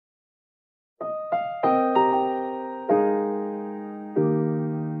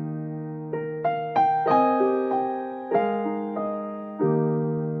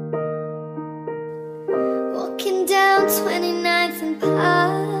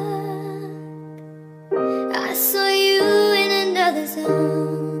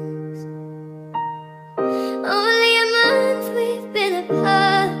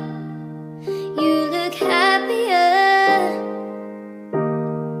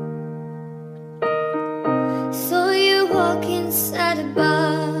Saw you walk inside a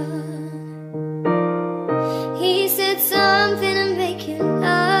bar. He said something to make you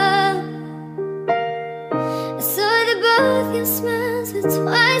laugh. I saw the both your smiles were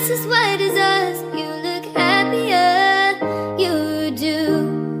twice as wide as us. You look happier, you do.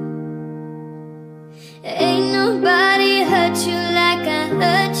 Ain't nobody hurt you like I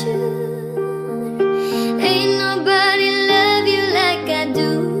hurt you. Ain't nobody love you like I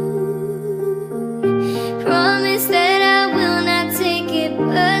do. Promise that I will not take it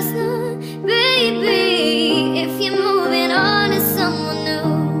personal, baby, if you're moving on to someone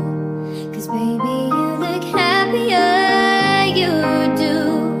new. 'Cause baby, you look happier, you do.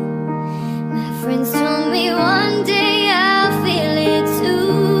 My friends told me one day I'll feel it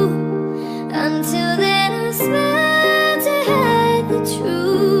too. Until then I swear to hide the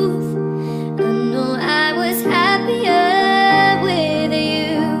truth. I know I was happier with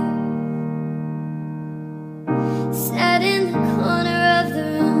you. Sat in the corner of the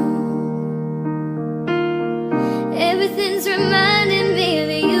room. Everything's reminding me of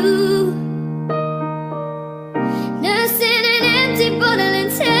you. Nursing an empty bottle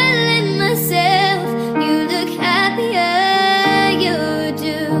and telling myself you look happier, you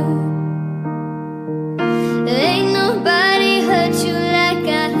do. Ain't nobody hurt you like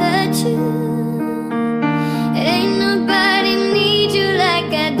I hurt you. Ain't nobody need you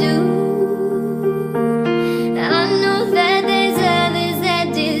like I do. I know that there's others that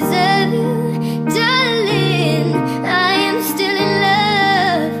deserve you, darling. I am still in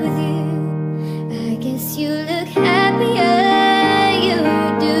love with you. I guess you look happier, you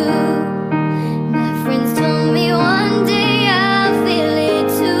do. My friends told me one day I'll feel it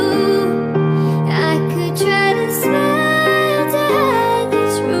too. I could try to smile to hide the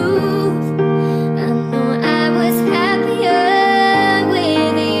truth. I know I was happier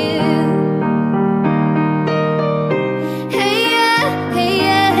with you. Hey yeah, hey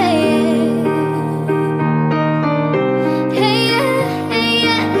yeah, hey yeah. Hey yeah, hey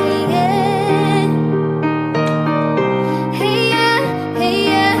yeah, hey yeah. Hey yeah, hey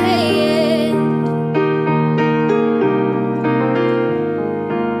yeah, hey yeah.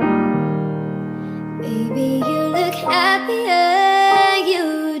 Baby, you look happier, you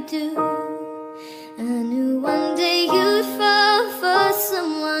do. I knew one day you'd fall for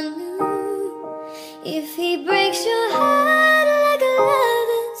someone new. If he breaks your heart like a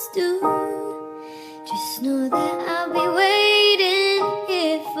lovers do, just know that I'll be waiting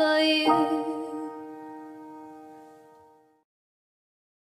here for you.